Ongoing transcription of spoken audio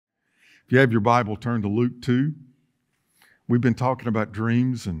If you have your Bible, turn to Luke 2. We've been talking about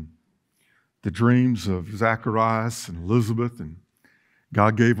dreams and the dreams of Zacharias and Elizabeth, and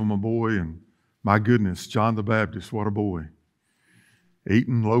God gave them a boy, and my goodness, John the Baptist, what a boy.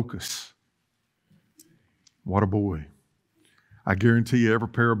 Eating locusts. What a boy. I guarantee you every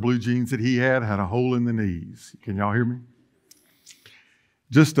pair of blue jeans that he had a hole in the knees. Can y'all hear me?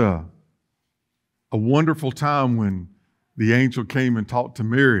 Just a wonderful time when the angel came and talked to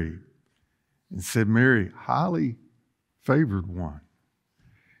Mary and said, Mary, highly favored one.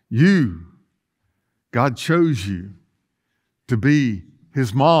 You, God chose you to be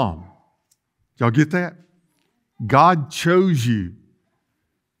his mom. Y'all get that? God chose you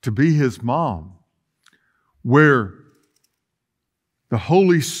to be his mom, where the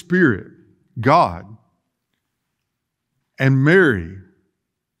Holy Spirit, God, and Mary,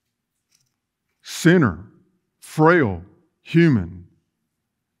 sinner, frail, human,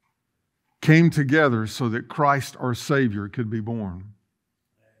 came together so that Christ, our Savior, could be born.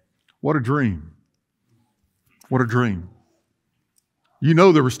 What a dream. What a dream. You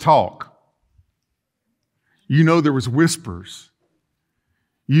know there was talk. You know there was whispers.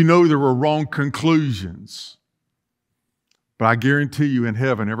 You know there were wrong conclusions. But I guarantee you in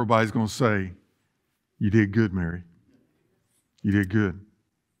heaven, everybody's going to say, you did good, Mary. You did good.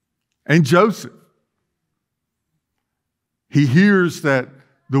 And Joseph, he hears that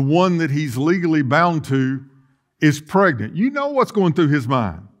the one that he's legally bound to is pregnant. You know what's going through his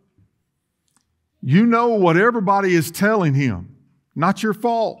mind. You know what everybody is telling him. Not your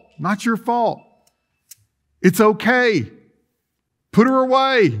fault. Not your fault. It's okay. Put her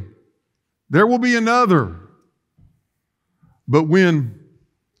away. There will be another. But when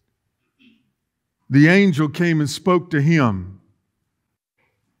the angel came and spoke to him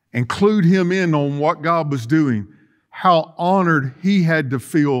and clued him in on what God was doing, how honored he had to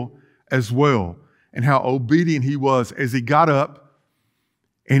feel as well, and how obedient he was as he got up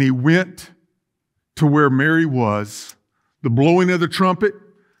and he went to where Mary was, the blowing of the trumpet,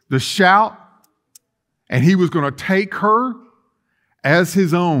 the shout, and he was going to take her as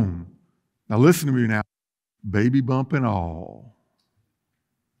his own. Now listen to me now, baby bump and all.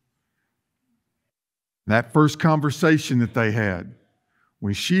 That first conversation that they had,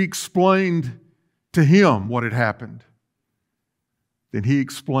 when she explained to him what had happened, then he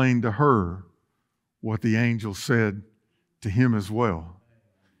explained to her what the angel said to him as well,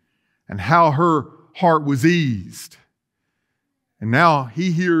 and how her heart was eased. And now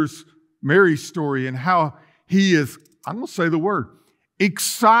he hears Mary's story and how he is, I'm going to say the word,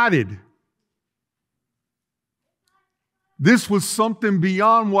 excited. This was something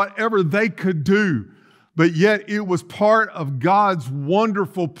beyond whatever they could do, but yet it was part of God's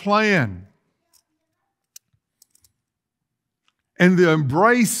wonderful plan. And the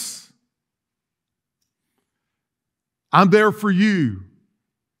embrace, I'm there for you.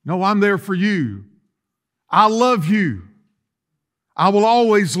 No, I'm there for you. I love you. I will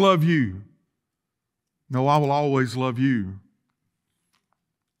always love you. No, I will always love you.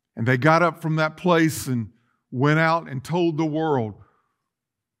 And they got up from that place and went out and told the world,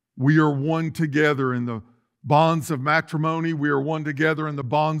 we are one together in the bonds of matrimony. We are one together in the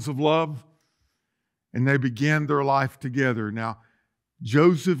bonds of love. And they began their life together. Now,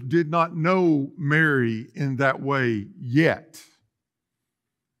 Joseph did not know Mary in that way yet.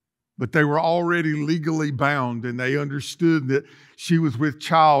 But they were already legally bound, and they understood that she was with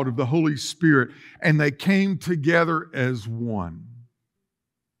child of the Holy Spirit, and they came together as one.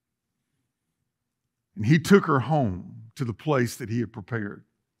 And he took her home to the place that he had prepared.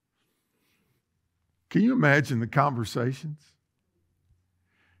 Can you imagine the conversations?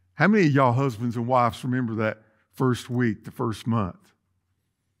 How many of y'all husbands and wives remember that first week, the first month?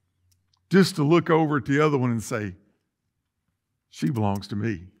 Just to look over at the other one and say, she belongs to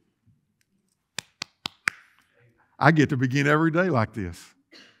me. I get to begin every day like this.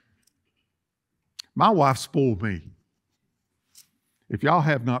 My wife spoiled me. If y'all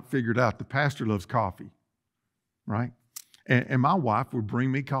have not figured out, the pastor loves coffee, right? And my wife would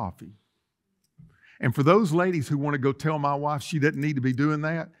bring me coffee. And for those ladies who want to go tell my wife she doesn't need to be doing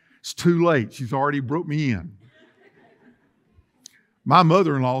that, it's too late. She's already broke me in. My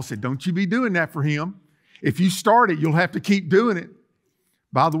mother-in-law said, don't you be doing that for him. If you start it, you'll have to keep doing it.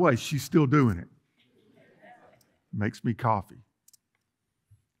 By the way, she's still doing it. Makes me coffee.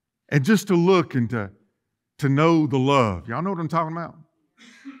 And just to look and to know the love. Y'all know what I'm talking about?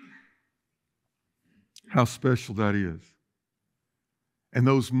 How special that is. And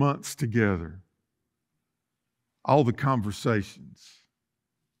those months together. All the conversations.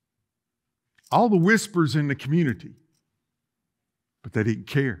 All the whispers in the community. But they didn't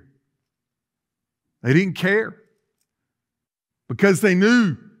care. They didn't care because they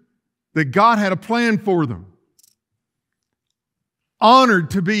knew that God had a plan for them.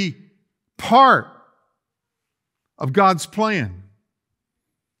 Honored to be part of God's plan.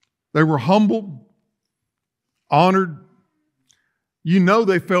 They were humbled, honored. You know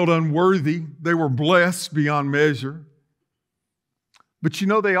they felt unworthy. They were blessed beyond measure. But you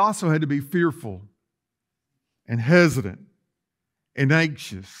know they also had to be fearful and hesitant and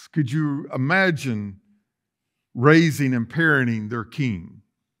anxious. Could you imagine raising and parenting their king?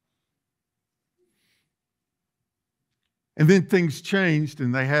 And then things changed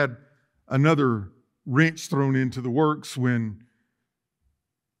and they had another wrench thrown into the works when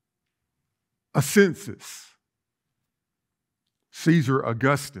a census, Caesar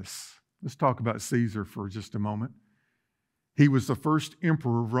Augustus, let's talk about Caesar for just a moment. He was the first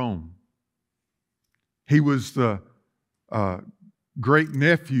emperor of Rome. He was the great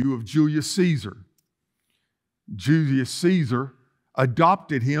nephew of Julius Caesar. Julius Caesar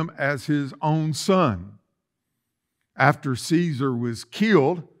adopted him as his own son. After Caesar was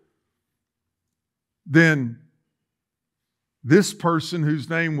killed, then this person, whose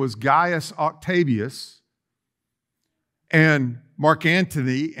name was Gaius Octavius, and Mark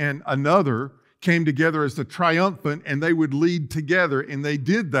Antony and another came together as the triumvirate, and they would lead together. And they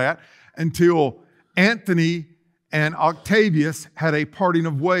did that until Antony and Octavius had a parting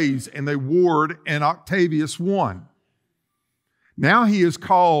of ways, and they warred, and Octavius won. Now he is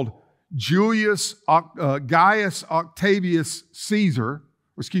called Gaius Octavius Caesar.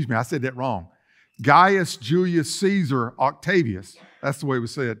 Excuse me, I said that wrong. Gaius Julius Caesar Octavius. That's the way it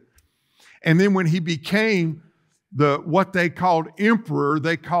was said. And then when he became what they called emperor,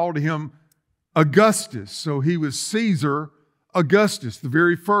 they called him Augustus. So he was Caesar Augustus, the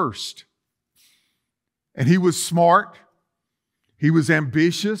very first. And he was smart. He was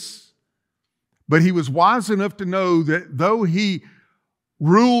ambitious. But he was wise enough to know that though he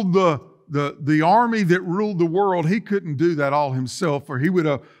ruled the army that ruled the world, he couldn't do that all himself, or he would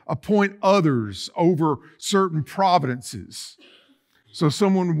appoint others over certain provinces. So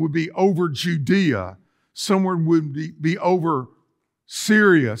someone would be over Judea, someone would be over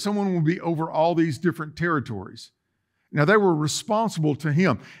Syria, someone would be over all these different territories. Now they were responsible to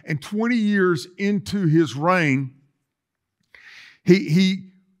him. And 20 years into his reign, he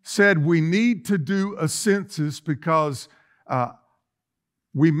said, we need to do a census because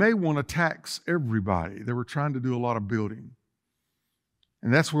we may want to tax everybody. They were trying to do a lot of building.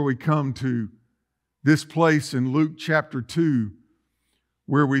 And that's where we come to this place in Luke chapter 2,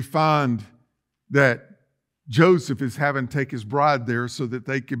 where we find that Joseph is having to take his bride there so that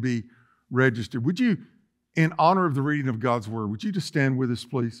they could be registered. Would you, in honor of the reading of God's word, would you just stand with us,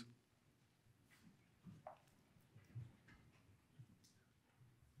 please?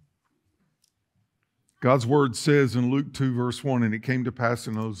 God's word says in Luke 2, verse 1, and it came to pass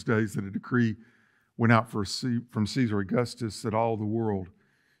in those days that a decree went out from Caesar Augustus that all the world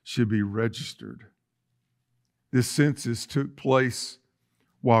should be registered. This census took place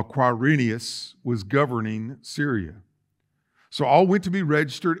while Quirinius was governing Syria. So all went to be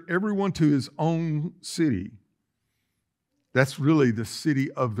registered, everyone to his own city. That's really the city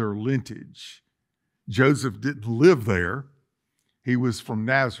of their lineage. Joseph didn't live there. He was from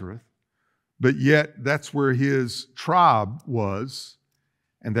Nazareth. But yet, that's where his tribe was,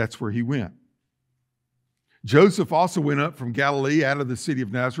 and that's where he went. Joseph also went up from Galilee out of the city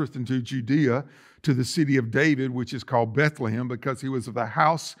of Nazareth into Judea to the city of David, which is called Bethlehem, because he was of the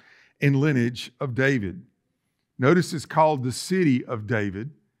house and lineage of David. Notice it's called the city of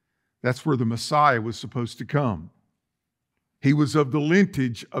David. That's where the Messiah was supposed to come. He was of the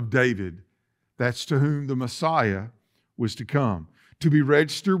lineage of David. That's to whom the Messiah was to come. To be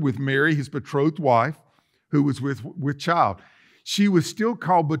registered with Mary, his betrothed wife, who was with child. She was still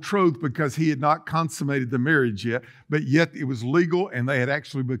called betrothed because he had not consummated the marriage yet, but yet it was legal and they had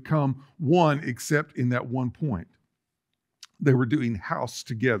actually become one, except in that one point. They were doing house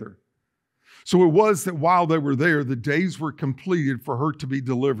together. So it was that while they were there, the days were completed for her to be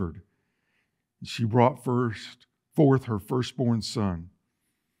delivered. She brought forth her firstborn son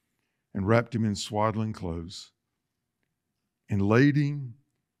and wrapped him in swaddling clothes and laid him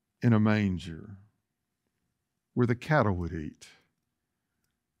in a manger where the cattle would eat.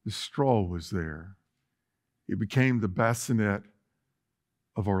 The straw was there. It became the bassinet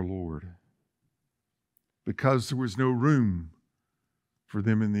of our Lord because there was no room for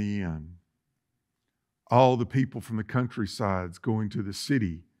them in the inn. All the people from the countrysides going to the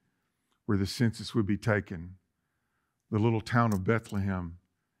city where the census would be taken. The little town of Bethlehem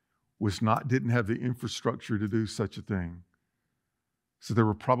didn't have the infrastructure to do such a thing. So there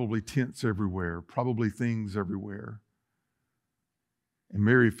were probably tents everywhere, probably things everywhere. And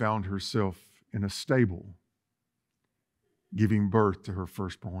Mary found herself in a stable, giving birth to her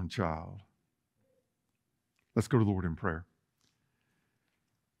firstborn child. Let's go to the Lord in prayer.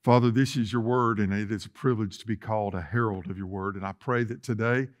 Father, this is your word, and it is a privilege to be called a herald of your word. And I pray that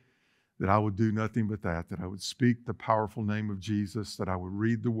today that I would do nothing but that I would speak the powerful name of Jesus, that I would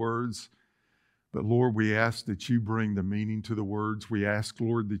read the words. But Lord, we ask that you bring the meaning to the words. We ask,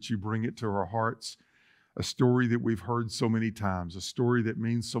 Lord, that you bring it to our hearts, a story that we've heard so many times, a story that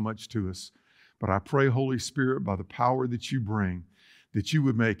means so much to us. But I pray, Holy Spirit, by the power that you bring, that you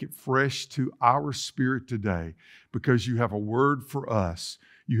would make it fresh to our spirit today, because you have a word for us.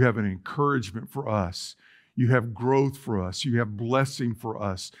 You have an encouragement for us. You have growth for us. You have blessing for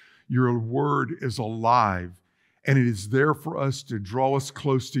us. Your word is alive, and it is there for us to draw us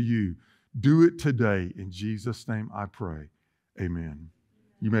close to you. Do it today. In Jesus' name I pray. Amen.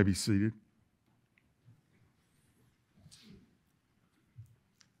 You may be seated.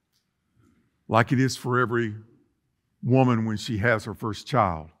 Like it is for every woman when she has her first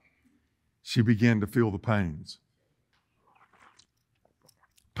child, she began to feel the pains.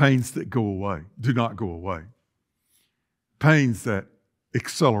 Pains that go away, do not go away. Pains that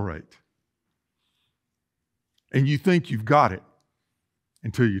accelerate. And you think you've got it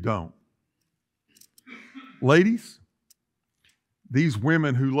until you don't. Ladies, these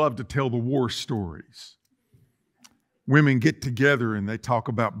women who love to tell the war stories, women get together and they talk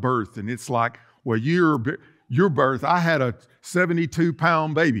about birth, and it's like, well, your birth, I had a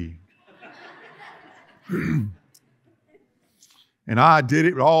 72-pound baby. And I did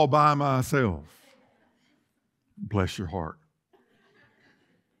it all by myself. Bless your heart.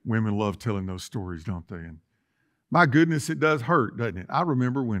 Women love telling those stories, don't they? And my goodness, it does hurt, doesn't it? I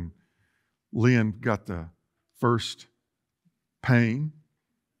remember when Lynn got the first pain,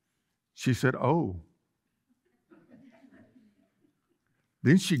 she said, "Oh."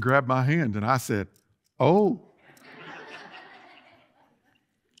 Then she grabbed my hand and I said, "Oh."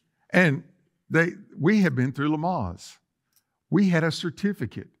 And we had been through Lamaze. We had a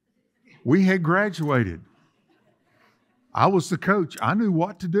certificate. We had graduated. I was the coach. I knew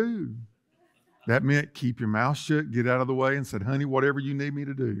what to do. That meant keep your mouth shut, get out of the way, and said, "Honey, whatever you need me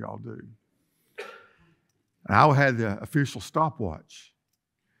to do, I'll do." And I had the official stopwatch.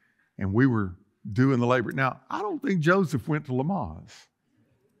 And we were doing the labor. Now, I don't think Joseph went to Lamaze.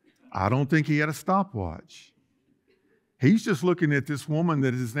 I don't think he had a stopwatch. He's just looking at this woman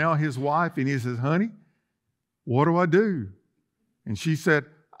that is now his wife, and he says, "Honey, what do I do?" And she said,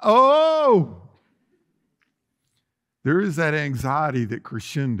 "Oh." There is that anxiety that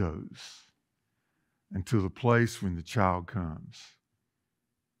crescendos until the place when the child comes.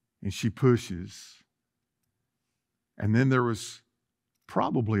 And she pushes. And then there was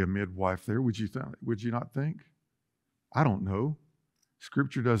probably a midwife there, would you not think? I don't know.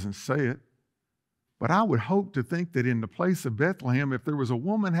 Scripture doesn't say it. But I would hope to think that in the place of Bethlehem, if there was a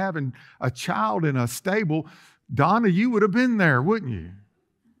woman having a child in a stable, Donna, you would have been there, wouldn't you?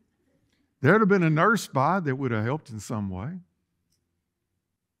 There would have been a nurse by that would have helped in some way.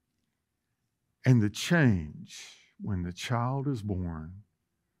 And the change when the child is born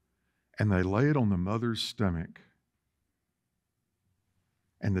and they lay it on the mother's stomach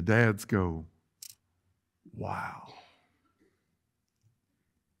and the dads go, "Wow."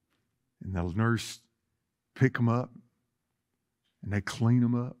 And the nurse pick them up and they clean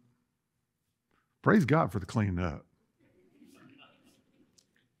them up. Praise God for the cleaning up.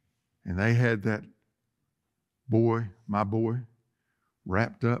 And they had that boy, my boy,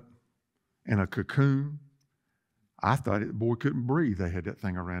 wrapped up in a cocoon. I thought the boy couldn't breathe. They had that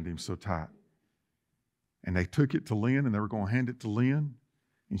thing around him so tight. And they took it to Lynn, and they were going to hand it to Lynn.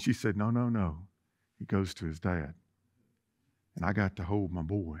 And she said, "No, no, no. He goes to his dad." And I got to hold my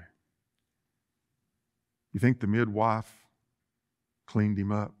boy. You think the midwife cleaned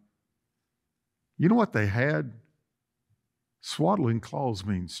him up? You know what they had? Swaddling cloths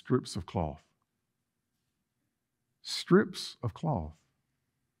means strips of cloth. Strips of cloth.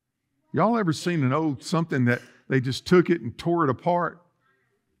 Y'all ever seen an old something that they just took it and tore it apart?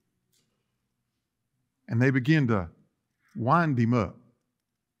 And they begin to wind him up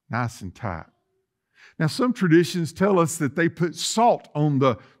nice and tight. Now, some traditions tell us that they put salt on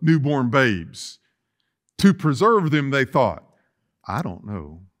the newborn babes to preserve them, they thought. I don't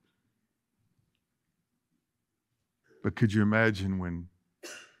know. But could you imagine when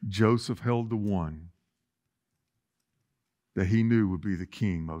Joseph held the one that he knew would be the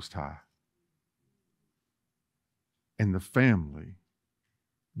King Most High? And the family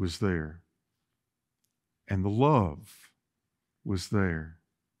was there. And the love was there.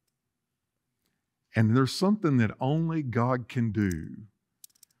 And there's something that only God can do.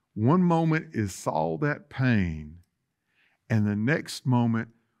 One moment is all that pain, and the next moment,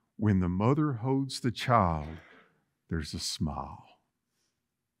 when the mother holds the child, there's a smile.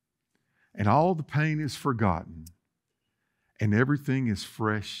 And all the pain is forgotten, and everything is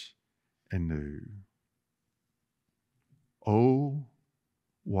fresh and new. Oh,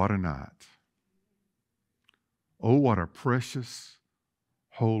 what a night. Oh, what a precious,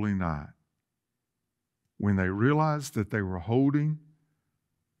 holy night. When they realized that they were holding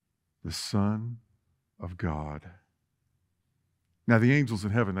the Son of God. Now, the angels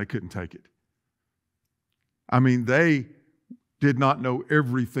in heaven, they couldn't take it. I mean, they did not know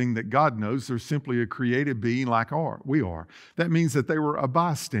everything that God knows. They're simply a created being like we are. That means that they were a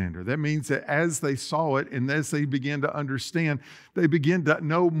bystander. That means that as they saw it and as they began to understand, they began to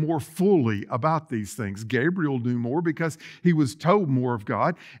know more fully about these things. Gabriel knew more because he was told more of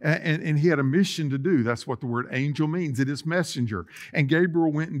God, and he had a mission to do. That's what the word angel means. It is messenger. And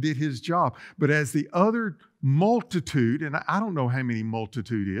Gabriel went and did his job. But as the other multitude, and I don't know how many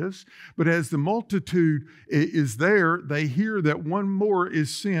multitude is, but as the multitude is there, they hear that one more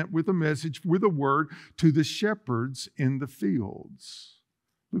is sent with a message, with a word to the shepherds in the fields.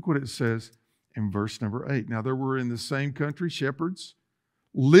 Look what it says in verse number 8. Now there were in the same country shepherds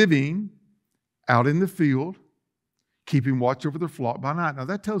living out in the field, keeping watch over their flock by night. Now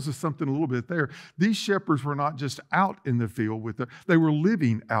that tells us something a little bit there. These shepherds were not just out in the field they were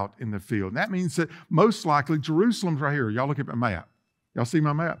living out in the field. And that means that most likely Jerusalem's right here. Y'all look at my map. Y'all see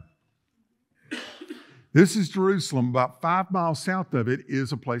my map? This is Jerusalem. About 5 miles south of it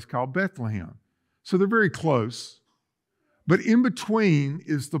is a place called Bethlehem. So they're very close. But in between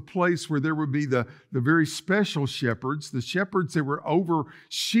is the place where there would be the very special shepherds, the shepherds that were over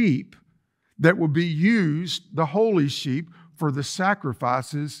sheep, that would be used, the holy sheep, for the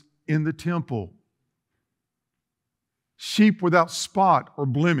sacrifices in the temple. Sheep without spot or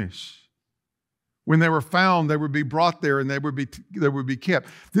blemish. When they were found, they would be brought there and they would be kept.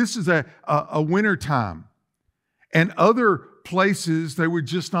 This is a winter time. And other places, they would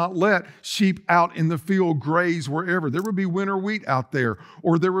just not let sheep out in the field graze wherever. There would be winter wheat out there,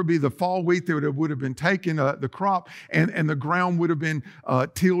 or there would be the fall wheat that would have been taken, the crop, and the ground would have been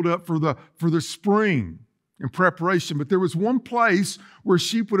tilled up for the spring in preparation. But there was one place where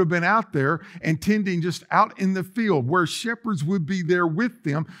sheep would have been out there and tending just out in the field, where shepherds would be there with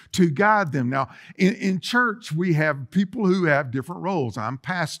them to guide them. Now, in church, we have people who have different roles. I'm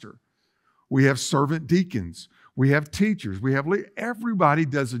pastor. We have servant deacons. We have teachers. We have everybody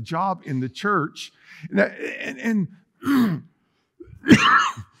does a job in the church. And I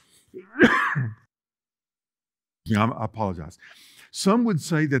apologize. Some would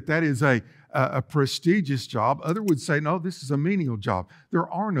say that is a prestigious job. Others would say, no, this is a menial job.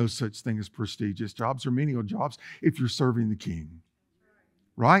 There are no such thing as prestigious jobs or menial jobs if you're serving the King.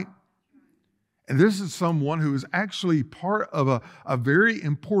 Right? And this is someone who is actually part of a very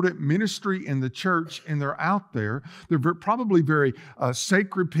important ministry in the church, and they're out there. They're probably very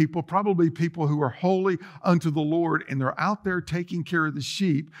sacred people, probably people who are holy unto the Lord, and they're out there taking care of the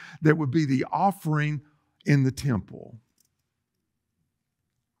sheep that would be the offering in the temple.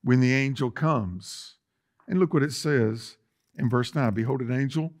 When the angel comes, and look what it says in verse 9, behold, an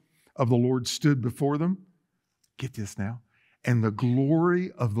angel of the Lord stood before them. Get this now. And the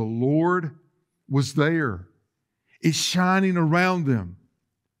glory of the Lord was there. It's shining around them.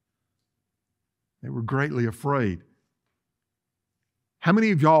 They were greatly afraid. How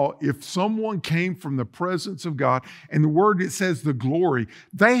many of y'all, if someone came from the presence of God, and the word it says the glory,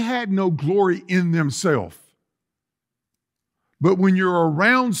 they had no glory in themselves. But when you're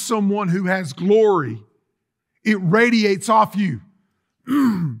around someone who has glory, it radiates off you.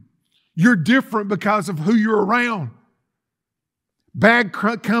 You're different because of who you're around. Bad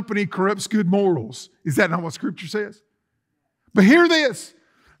company corrupts good morals. Is that not what Scripture says? But hear this.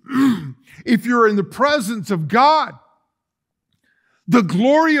 If you're in the presence of God, the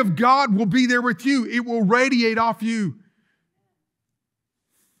glory of God will be there with you. It will radiate off you.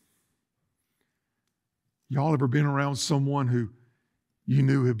 Y'all ever been around someone who you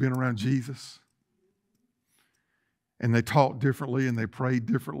knew had been around Jesus? And they talked differently, and they prayed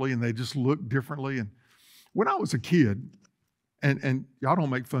differently, and they just looked differently. And when I was a kid, and y'all don't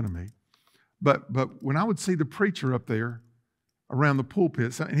make fun of me, but when I would see the preacher up there around the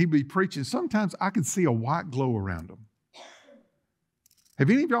pulpit, and he'd be preaching, sometimes I could see a white glow around him. Have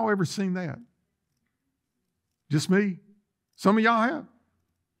any of y'all ever seen that? Just me? Some of y'all have.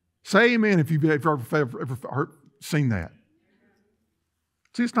 Say amen if you've ever seen that.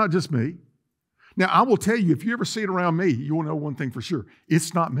 See, it's not just me. Now, I will tell you, if you ever see it around me, you will know one thing for sure.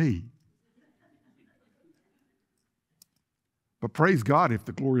 It's not me. But praise God if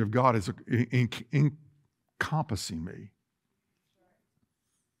the glory of God is encompassing me.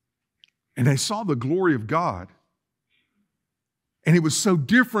 And they saw the glory of God. And it was so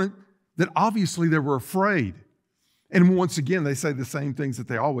different that obviously they were afraid. And once again, they say the same things that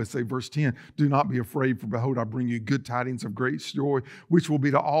they always say. Verse 10, do not be afraid, for behold, I bring you good tidings of great joy, which will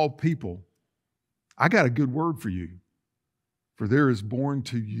be to all people. I got a good word for you. For there is born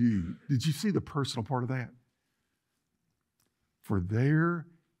to you. Did you see the personal part of that? For there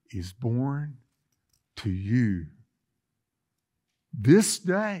is born to you this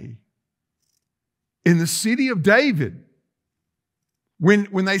day in the city of David.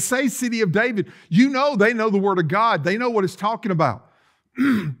 When they say city of David, you know they know the word of God. They know what it's talking about.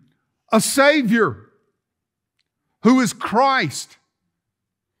 A Savior who is Christ,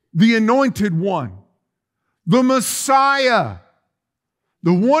 the anointed one, the Messiah,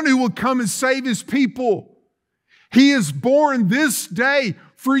 the one who will come and save his people. He is born this day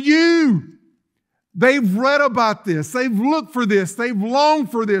for you. They've read about this. They've looked for this. They've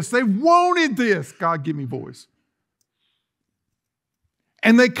longed for this. They've wanted this. God, give me voice.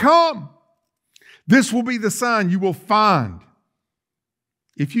 And they come. This will be the sign you will find.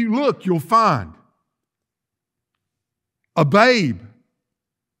 If you look, you'll find a babe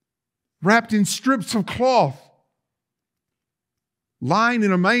wrapped in strips of cloth, lying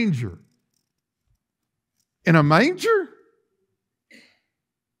in a manger. In a manger?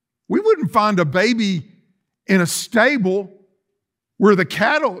 We wouldn't find a baby in a stable where the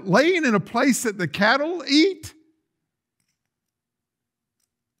cattle, laying in a place that the cattle eat.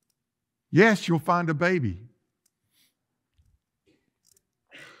 Yes, you'll find a baby.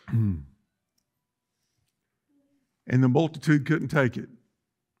 And the multitude couldn't take it.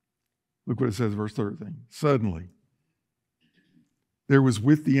 Look what it says, verse 13. Suddenly, there was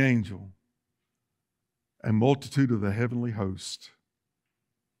with the angel a multitude of the heavenly host.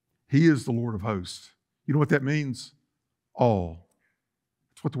 He is the Lord of hosts. You know what that means? All.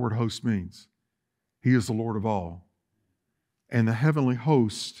 That's what the word host means. He is the Lord of all. And the heavenly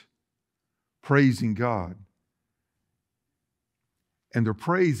host praising God. And their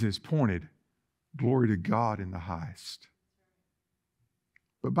praise is pointed, glory to God in the highest.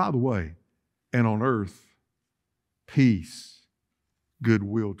 But by the way, and on earth, peace,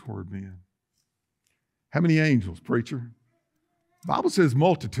 goodwill toward men. How many angels, preacher? The Bible says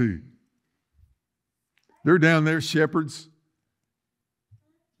multitude. They're down there, shepherds.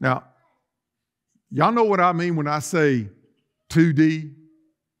 Now, y'all know what I mean when I say 2D?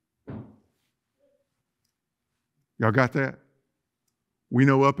 Y'all got that? We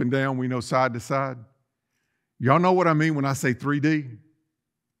know up and down, we know side to side. Y'all know what I mean when I say 3D?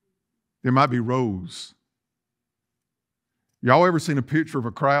 There might be rows. Y'all ever seen a picture of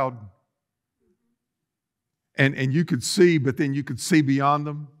a crowd? And you could see, but then you could see beyond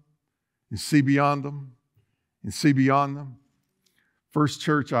them, and see beyond them, and see beyond them. First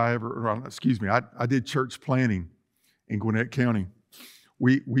church I did church planning in Gwinnett County.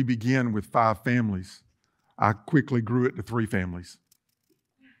 We began with 5 families. I quickly grew it to 3 families.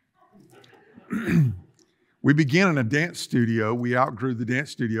 We began in a dance studio. We outgrew the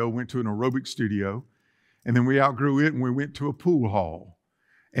dance studio, went to an aerobic studio, and then we outgrew it and we went to a pool hall.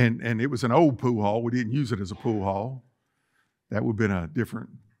 And it was an old pool hall. We didn't use it as a pool hall. That would have been a different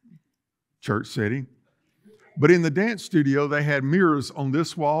church setting. But in the dance studio, they had mirrors on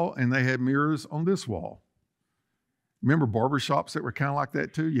this wall and they had mirrors on this wall. Remember barbershops that were kind of like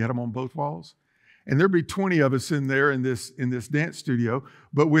that too? You had them on both walls. And there'd be 20 of us in there in this dance studio.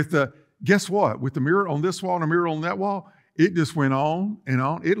 But guess what? With the mirror on this wall and a mirror on that wall, it just went on and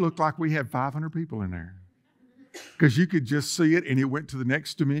on. It looked like we had 500 people in there. Because you could just see it and it went to the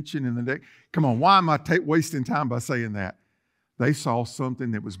next dimension and the next. Come on, why am I wasting time by saying that? They saw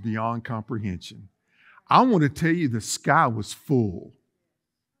something that was beyond comprehension. I want to tell you the sky was full.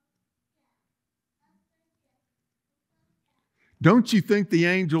 Don't you think the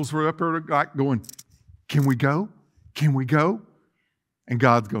angels were up there like going, can we go? Can we go? And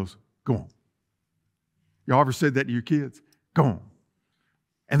God goes, go on. Y'all ever said that to your kids? Go on.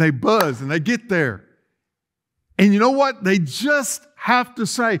 And they buzz and they get there. And you know what? They just have to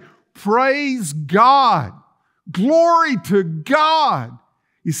say, praise God. Glory to God.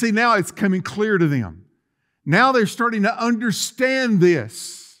 You see, now it's coming clear to them. Now they're starting to understand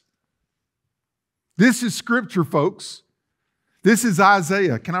this. This is Scripture, folks. This is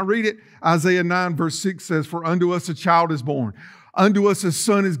Isaiah. Can I read it? Isaiah 9 verse 6 says, for unto us a child is born. Unto us a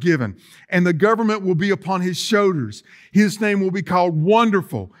son is given, and the government will be upon his shoulders. His name will be called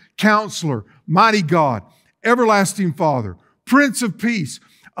Wonderful, Counselor, mighty God, everlasting Father, Prince of Peace,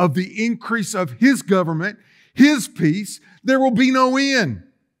 of the increase of his government, his peace, there will be no end.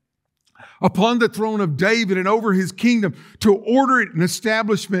 Upon the throne of David and over his kingdom, to order it and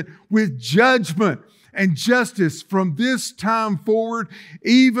establishment with judgment and justice from this time forward,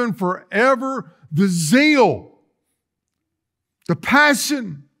 even forever. The zeal, the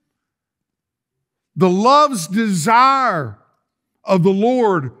passion, the love's desire of the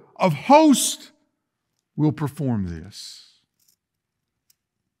Lord of hosts will perform this.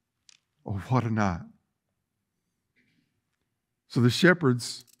 Oh, what a night. So the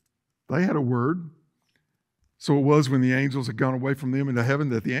shepherds, they had a word. So it was when the angels had gone away from them into heaven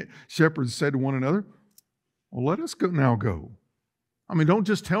that the shepherds said to one another, well, let us now go. I mean, don't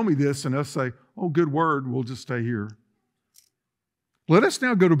just tell me this and us say, oh, good word, we'll just stay here. Let us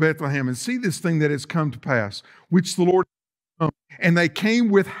now go to Bethlehem and see this thing that has come to pass, which the Lord has done. And they came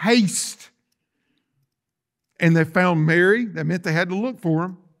with haste. And they found Mary, that meant they had to look for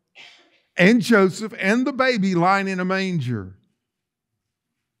him, and Joseph and the baby lying in a manger.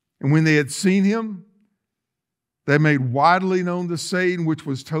 And when they had seen him, they made widely known the saying which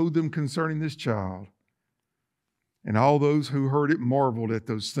was told them concerning this child. And all those who heard it marveled at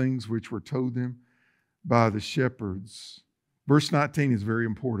those things which were told them by the shepherds. Verse 19 is very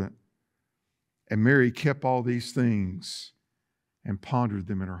important. And Mary kept all these things and pondered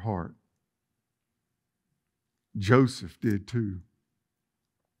them in her heart. Joseph did too.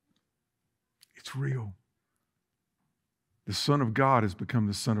 It's real. The Son of God has become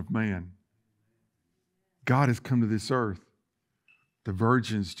the Son of Man. God has come to this earth. The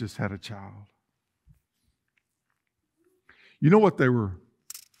virgins just had a child. You know what they were?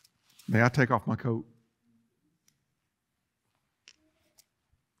 May I take off my coat?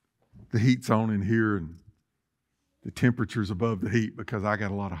 The heat's on in here and the temperature's above the heat because I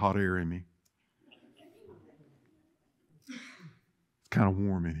got a lot of hot air in me. It's kind of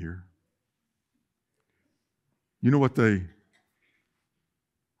warm in here. You know what they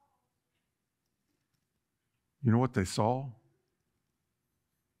saw?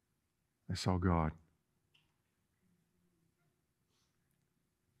 They saw God.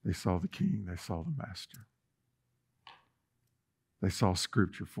 They saw the King. They saw the Master. They saw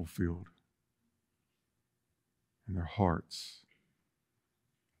Scripture fulfilled. And their hearts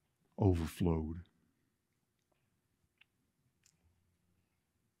overflowed.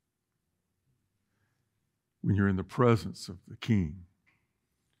 When you're in the presence of the King,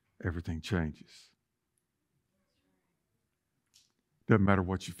 everything changes. Doesn't matter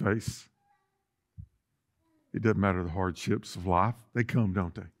what you face. It doesn't matter the hardships of life. They come,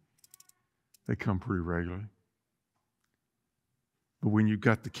 don't they? They come pretty regularly. But when you've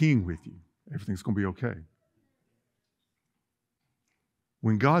got the King with you, everything's going to be okay.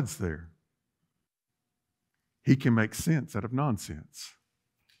 When God's there, He can make sense out of nonsense.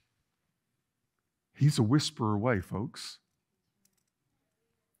 He's a whisper away, folks.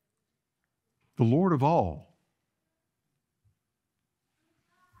 The Lord of all.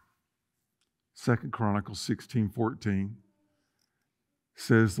 2 Chronicles 16:14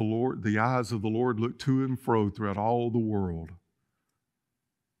 says the eyes of the Lord look to and fro throughout all the world,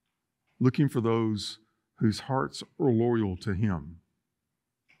 looking for those whose hearts are loyal to Him,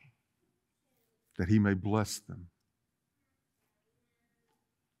 that He may bless them.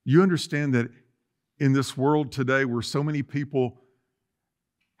 You understand that in this world today where so many people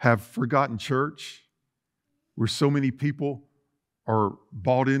have forgotten church, where so many people are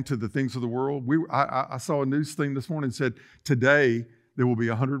bought into the things of the world. I saw a news thing this morning that said today there will be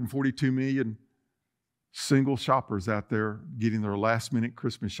 142 million single shoppers out there getting their last minute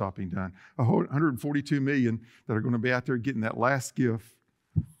Christmas shopping done. 142 million that are going to be out there getting that last gift.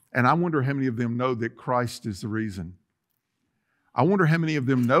 And I wonder how many of them know that Christ is the reason. I wonder how many of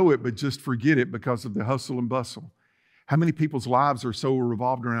them know it but just forget it because of the hustle and bustle. How many people's lives are so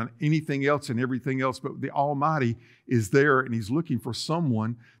revolved around anything else and everything else, but the Almighty is there and He's looking for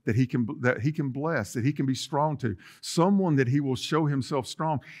someone that He can bless, that He can be strong to, someone that He will show Himself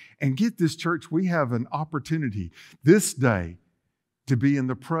strong. And get this, church, we have an opportunity this day to be in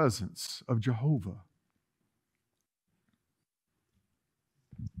the presence of Jehovah.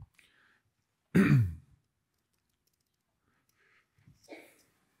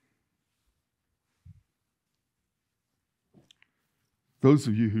 Those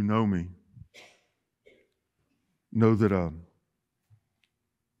of you who know me know that I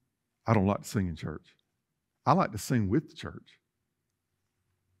don't like to sing in church. I like to sing with the church.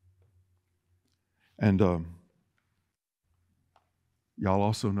 And y'all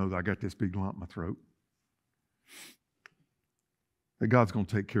also know that I got this big lump in my throat that God's going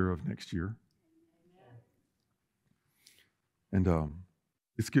to take care of next year. And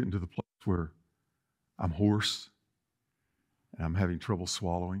it's getting to the place where I'm hoarse and I'm having trouble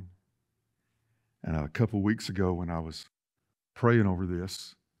swallowing. And a couple of weeks ago when I was praying over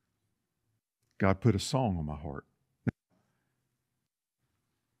this, God put a song on my heart.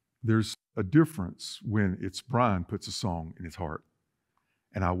 There's a difference when it's Brian puts a song in his heart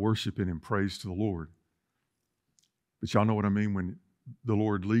and I worship it in praise to the Lord. But y'all know what I mean when the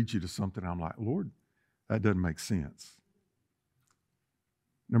Lord leads you to something, I'm like, Lord, that doesn't make sense.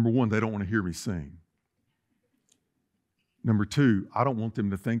 Number one, they don't want to hear me sing. Number two, I don't want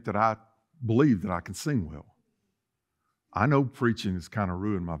them to think that I believe that I can sing well. I know preaching has kind of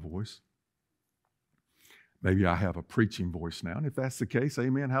ruined my voice. Maybe I have a preaching voice now, and if that's the case,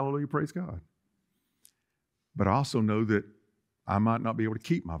 amen, hallelujah, praise God. But I also know that I might not be able to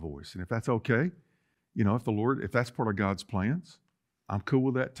keep my voice, and if that's okay, if that's part of God's plans, I'm cool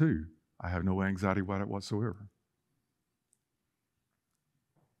with that too. I have no anxiety about it whatsoever.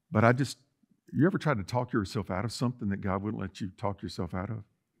 But you ever tried to talk yourself out of something that God wouldn't let you talk yourself out of?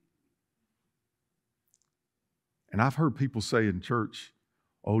 And I've heard people say in church,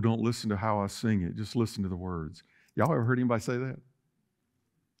 oh, don't listen to how I sing it, just listen to the words. Y'all ever heard anybody say that?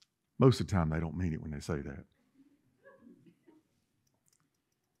 Most of the time they don't mean it when they say that.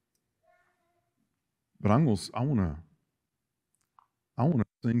 But I want to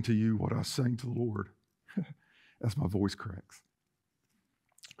sing to you what I sang to the Lord. As my voice cracks.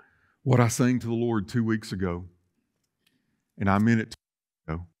 What I sang to the Lord 2 weeks ago, and I meant it 2 weeks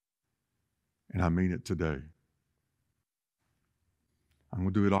ago, and I mean it today. I'm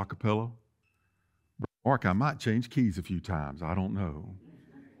going to do it a cappella. Mark, I might change keys a few times. I don't know.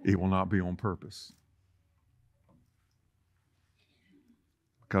 It will not be on purpose.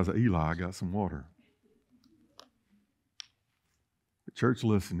 Because of Eli, I got some water. But church,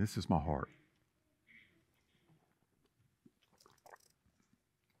 listen, this is my heart.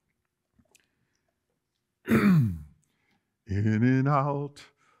 In and out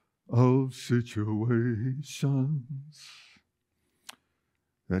of situations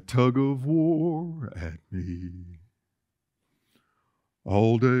that tug of war at me.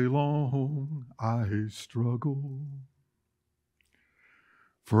 All day long I struggle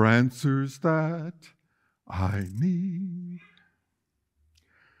for answers that I need.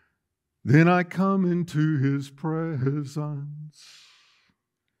 Then I come into His presence.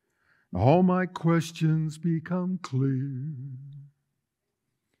 All my questions become clear.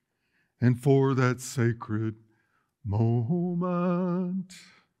 And for that sacred moment,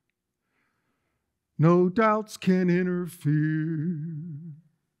 no doubts can interfere.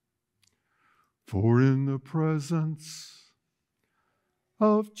 For in the presence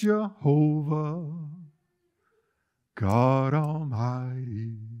of Jehovah, God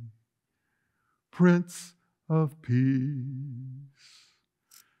Almighty, Prince of Peace,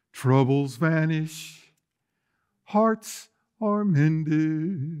 troubles vanish, hearts are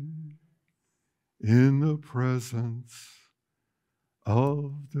mended in the presence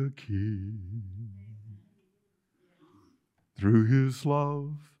of the King. Through His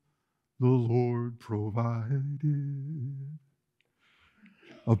love, the Lord provided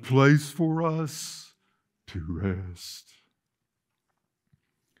a place for us to rest,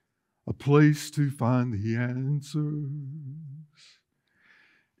 a place to find the answers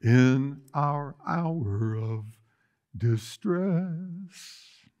in our hour of distress.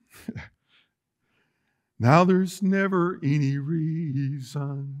 Now there's never any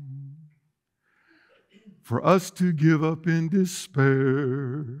reason for us to give up in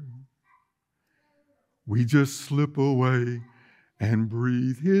despair. We just slip away and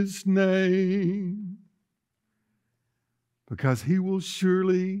breathe His name, because He will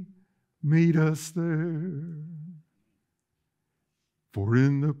surely meet us there. For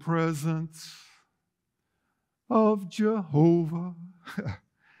in the presence of Jehovah,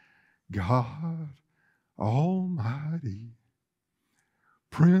 God Almighty,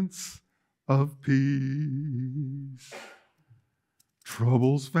 Prince of Peace,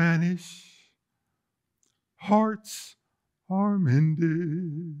 troubles vanish, hearts are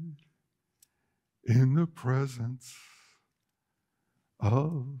mended in the presence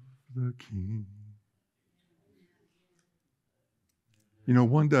of the King. You know,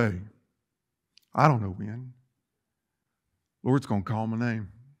 one day, I don't know when, Lord's going to call my name.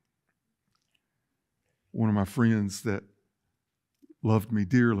 One of my friends that loved me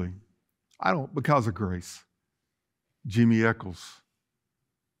dearly, because of grace, Jimmy Eccles,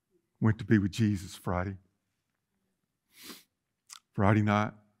 went to be with Jesus Friday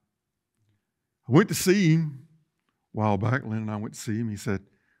night. I went to see him a while back. Lynn and I went to see him. He said,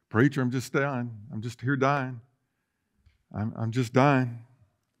 "Preacher, I'm just dying. I'm just here dying." I'm just dying.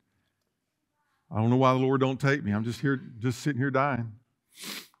 I don't know why the Lord don't take me. I'm just sitting here dying.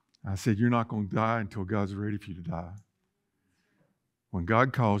 I said, you're not going to die until God's ready for you to die. When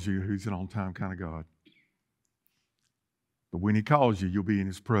God calls you, He's an on-time kind of God. But when He calls you, you'll be in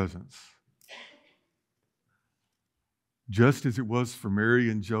His presence. Just as it was for Mary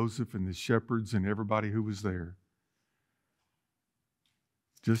and Joseph and the shepherds and everybody who was there.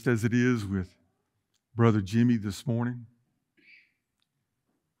 Just as it is with Brother Jimmy this morning.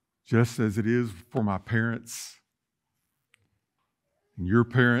 Just as it is for my parents and your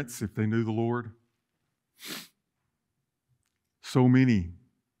parents, if they knew the Lord. So many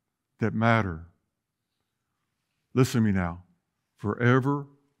that matter. Listen to me now.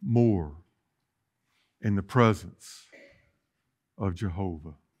 Forevermore in the presence of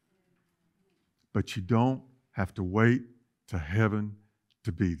Jehovah. But you don't have to wait to heaven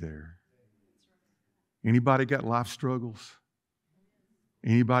to be there. Anybody got life struggles?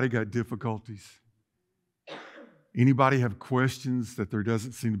 Anybody got difficulties? Anybody have questions that there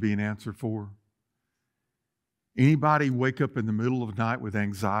doesn't seem to be an answer for? Anybody wake up in the middle of the night with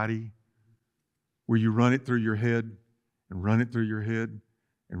anxiety where you run it through your head and run it through your head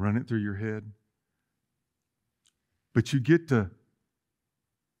and run it through your head? But you get to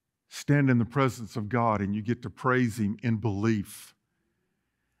stand in the presence of God and you get to praise Him in belief.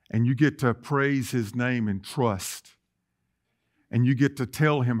 And you get to praise His name in trust. And you get to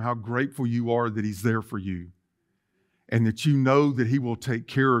tell Him how grateful you are that He's there for you. And that you know that He will take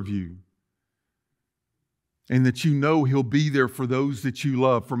care of you. And that you know He'll be there for those that you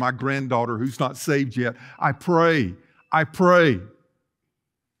love. For my granddaughter who's not saved yet, I pray. I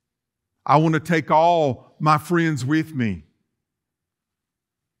want to take all my friends with me.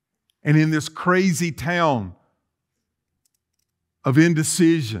 And in this crazy town of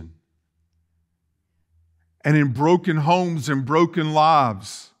indecision, and in broken homes and broken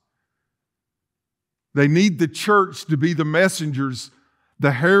lives, they need the church to be the messengers,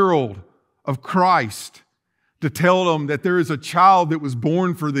 the herald of Christ, to tell them that there is a child that was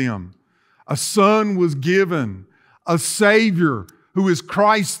born for them. A son was given, a Savior who is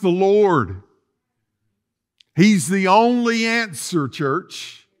Christ the Lord. He's the only answer,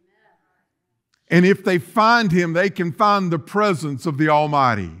 church. And if they find Him, they can find the presence of the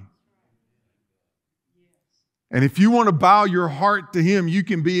Almighty. And if you want to bow your heart to Him, you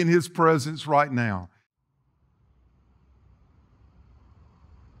can be in His presence right now.